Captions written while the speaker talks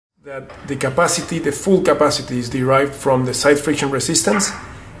that the capacity, the full capacity, is derived from the side friction resistance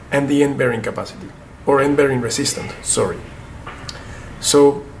and the end bearing capacity, or end bearing resistance, sorry.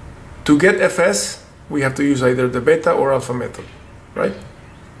 So to get Fs, we have to use either the beta or alpha method, right?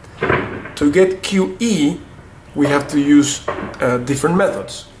 To get QE, we have to use different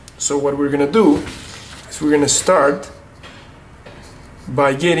methods. So what we're going to do is we're going to start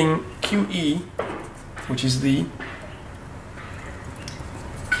by getting QE, which is the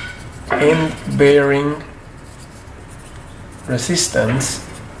end bearing resistance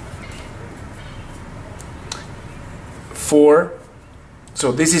for,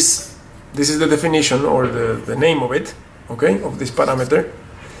 so this is the definition, or the name of it, okay, of this parameter.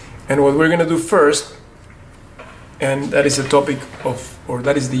 And what we're going to do first, and that is the topic of, or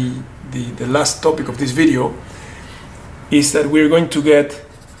that is the last topic of this video, is that we're going to get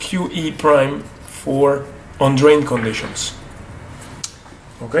QE prime for undrained conditions.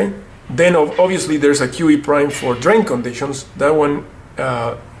 Okay? Then obviously there's a QE prime for drained conditions. That one,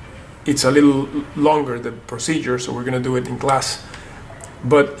 it's a little longer, the procedure, so we're going to do it in class.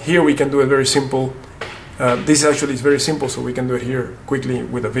 But here we can do it very simple. This actually is very simple, so we can do it here quickly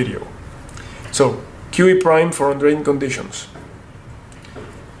with a video. So QE prime for undrained conditions.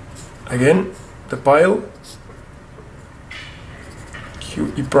 Again, the pile,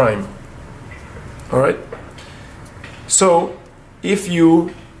 QE prime. Alright? So if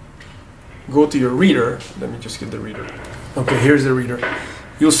you go to your reader, let me just get the reader. Okay, here's the reader.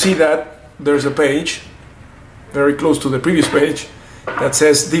 You'll see that there's a page very close to the previous page that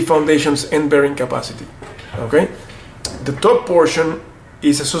says the foundation's end bearing capacity. Okay? The top portion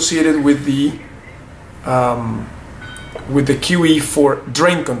is associated with the QE for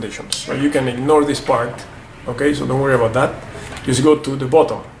drain conditions. So you can ignore this part. Okay, so don't worry about that. Just go to the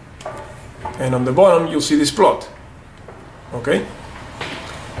bottom. And on the bottom you'll see this plot. Okay?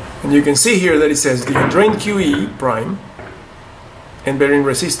 And you can see here that it says the undrained QE prime, end bearing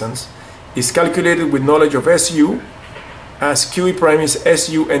resistance, is calculated with knowledge of SU, as QE prime is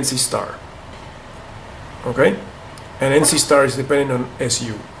SU NC star. Okay? And NC star is dependent on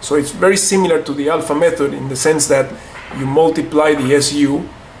SU. So it's very similar to the alpha method in the sense that you multiply the SU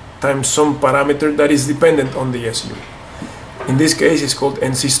times some parameter that is dependent on the SU. In this case, it's called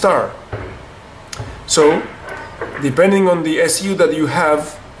NC star. So, depending on the SU that you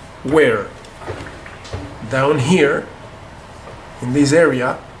have, where? Down here, in this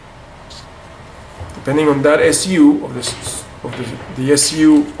area, depending on that SU of the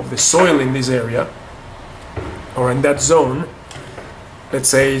SU of the soil in this area, or in that zone, let's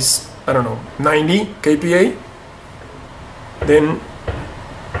say it's, I don't know, 90 kPa, then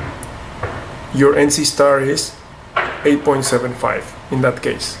your NC star is 8.75 in that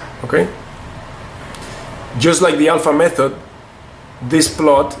case. Okay? Just like the alpha method, this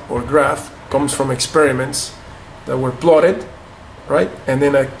plot or graph comes from experiments that were plotted, right? And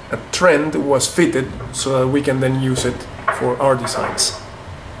then a trend was fitted so that we can then use it for our designs.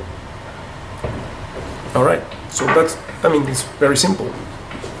 All right, so that's, I mean, it's very simple.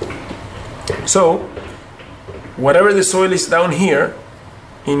 So whatever the soil is down here,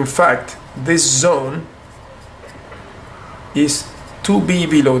 in fact, this zone is 2B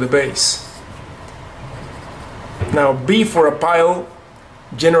below the base. Now, B for a pile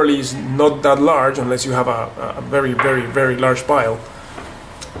generally is not that large unless you have a very, very, very large pile.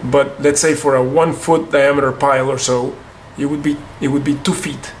 But let's say for a 1 foot diameter pile or so, it would be 2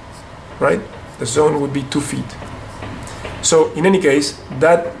 feet, right? The zone would be 2 feet. So in any case,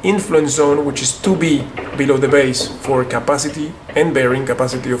 that influence zone, which is 2B below the base for capacity, end bearing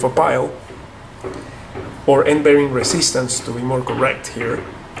capacity of a pile, or end bearing resistance to be more correct here,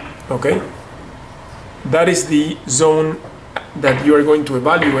 okay? That is the zone that you are going to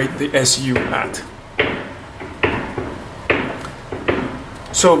evaluate the SU at.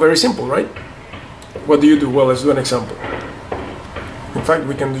 So very simple, right? What do you do? Well, let's do an example. In fact,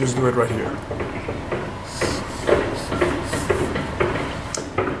 we can just do it right here.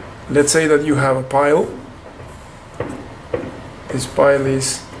 Let's say that you have a pile. This pile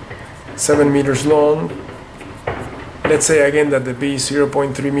is 7 meters long. Let's say again that the B is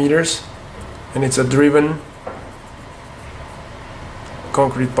 0.3 meters. And it's a driven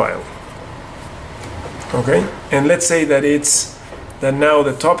concrete pile. Okay? And let's say that now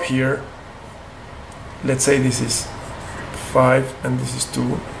the top here, let's say this is 5 and this is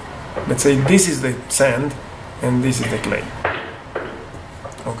 2. Let's say this is the sand and this is the clay.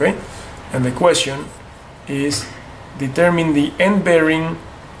 Okay? And the question is, determine the end bearing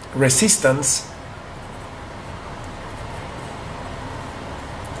resistance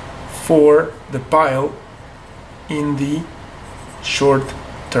for the pile in the short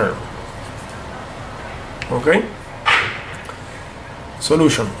term. Okay?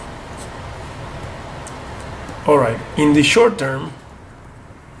 Solution. Alright, in the short term,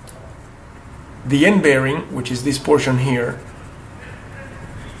 the end bearing, which is this portion here,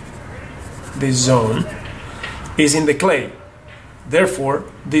 this zone, is in the clay. Therefore,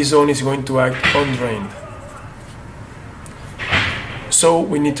 this zone is going to act undrained. So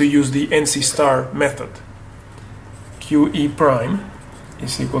we need to use the NC star method. QE prime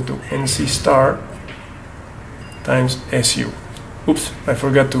is equal to NC star times SU. Oops, I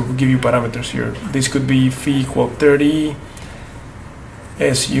forgot to give you parameters here. This could be phi equal 30,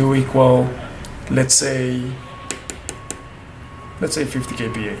 SU equal, let's say 50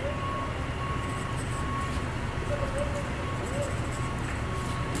 kPa.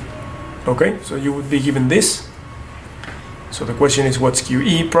 Okay, so you would be given this. So the question is, what's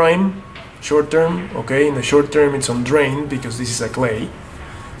QE prime? Short term. Okay, in the short term it's undrained because this is a clay,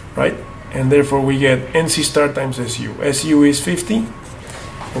 right? And therefore we get NC star times SU. SU is 50.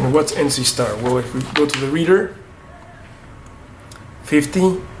 And what's NC star? Well, if we go to the reader,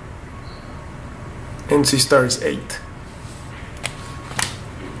 50, NC star is 8.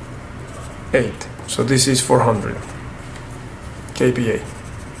 8. So this is 400 kPa.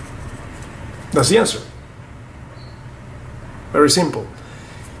 That's the answer. Very simple.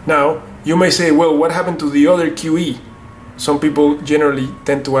 Now, you may say, well, what happened to the other QE? Some people generally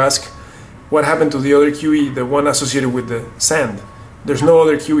tend to ask, what happened to the other QE, the one associated with the sand? There's no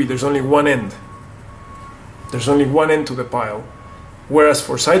other QE, there's only one end. There's only one end to the pile. Whereas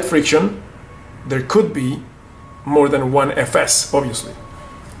for side friction, there could be more than one FS, obviously.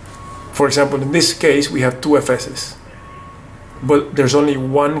 For example, in this case, we have two FSs. But there's only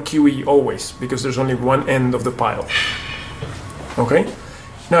one QE always, because there's only one end of the pile. Okay?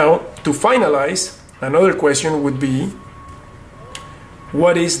 Now, to finalize, another question would be,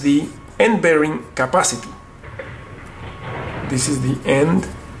 what is the end bearing capacity? This is the end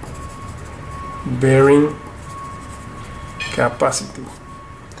bearing capacity.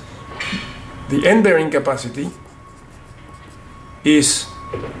 The end bearing capacity is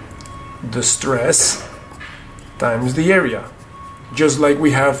the stress times the area. Just like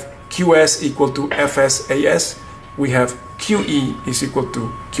we have QS equal to FSAS, we have QE is equal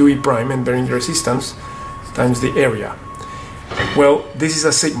to QE prime, end bearing resistance, times the area. Well, this is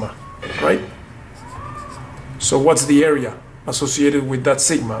a sigma, right? So what's the area associated with that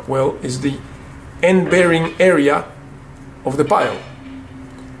sigma? Well, it's the end bearing area of the pile.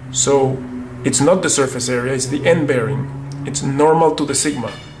 So it's not the surface area, it's the end bearing. It's normal to the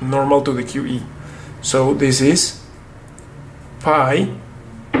sigma, normal to the QE. So this is pi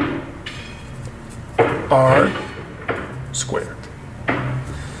r squared.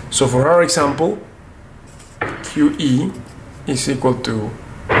 So for our example, QE is equal to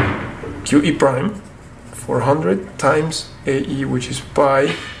QE prime, 400 times AE, which is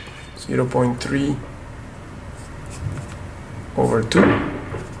pi 0.3 over 2,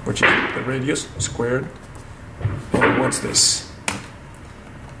 which is the radius squared. And what's this?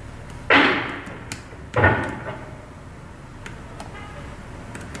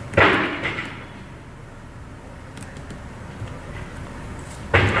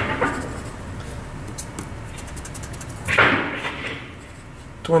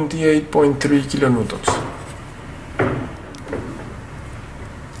 .3 kilonewtons.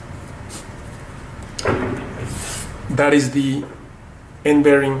 That is the end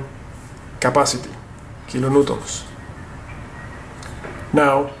bearing capacity, kilonewtons.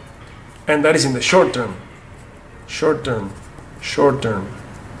 Now, and that is in the short term. Short term.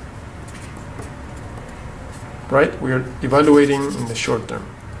 Right? We are evaluating in the short term.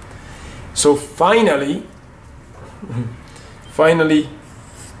 So finally,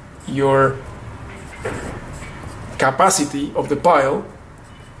 your capacity of the pile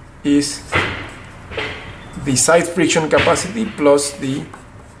is the side friction capacity plus the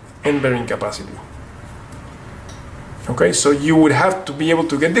end bearing capacity. Okay, so you would have to be able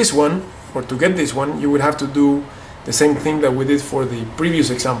to get this one, or to get this one, you would have to do the same thing that we did for the previous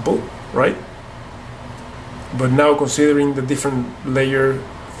example, right? But now considering the different layer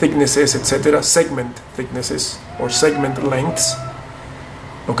thicknesses, etc., segment thicknesses or segment lengths.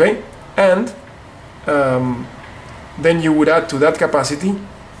 Okay, and then you would add to that capacity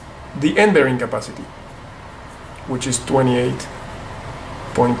the end bearing capacity, which is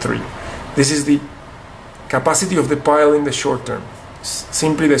 28.3. This is the capacity of the pile in the short term.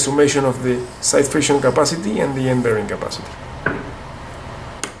 Simply the summation of the side friction capacity and the end bearing capacity.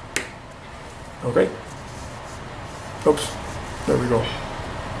 Okay. Oops, there we go.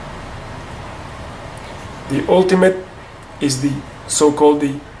 The ultimate is the so-called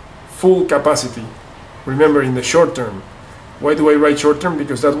the full capacity. Remember, in the short term. Why do I write short term?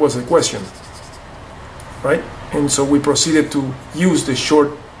 Because that was the question, right? And so we proceeded to use the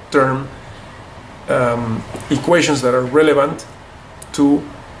short term equations that are relevant to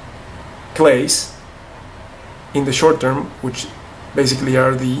clays in the short term, which basically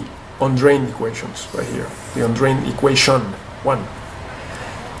are the undrained equations right here, the undrained equation 1.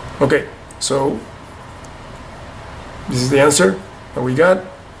 Okay, so this is the answer that we got.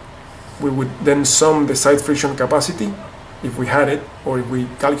 We would then sum the side friction capacity if we had it, or if we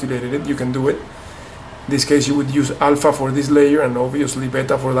calculated it. You can do it. In this case, you would use alpha for this layer and obviously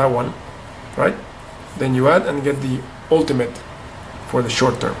beta for that one, right? Then you add and get the ultimate for the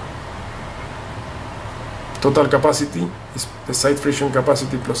short term. Total capacity is the side friction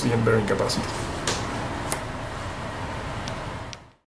capacity plus the end bearing capacity.